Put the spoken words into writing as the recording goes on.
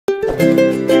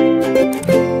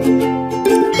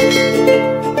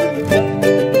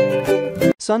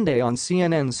Sunday on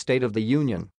CNN's State of the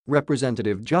Union,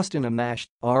 Representative Justin Amash,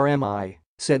 RMI,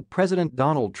 said President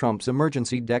Donald Trump's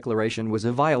emergency declaration was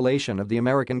a violation of the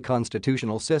American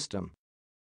constitutional system.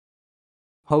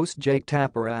 Host Jake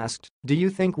Tapper asked, "Do you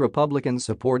think Republicans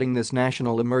supporting this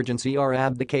national emergency are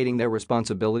abdicating their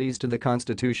responsibilities to the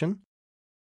Constitution?"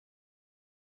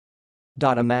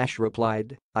 Amash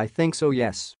replied, "I think so,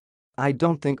 yes. I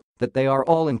don't think that they are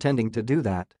all intending to do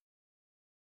that.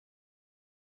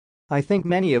 I think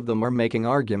many of them are making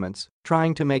arguments,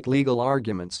 trying to make legal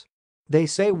arguments. They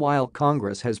say while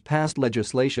Congress has passed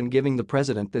legislation giving the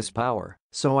president this power,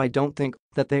 so I don't think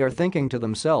that they are thinking to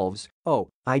themselves, oh,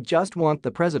 I just want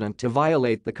the president to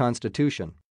violate the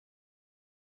Constitution.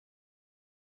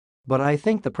 But I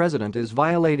think the president is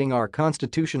violating our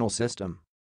constitutional system.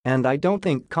 And I don't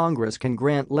think Congress can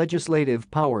grant legislative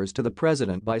powers to the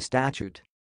president by statute.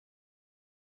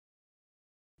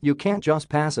 You can't just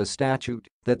pass a statute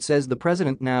that says the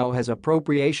president now has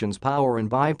appropriations power and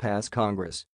bypass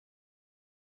Congress.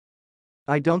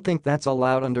 I don't think that's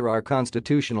allowed under our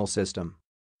constitutional system.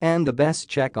 And the best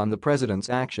check on the president's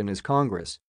action is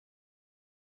Congress.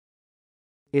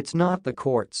 It's not the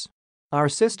courts. Our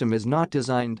system is not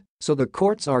designed so the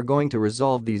courts are going to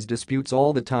resolve these disputes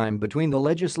all the time between the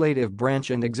legislative branch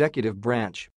and executive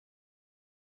branch.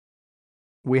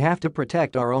 We have to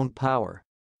protect our own power.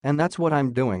 And that's what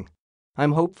I'm doing.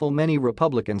 I'm hopeful many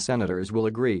Republican senators will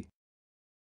agree."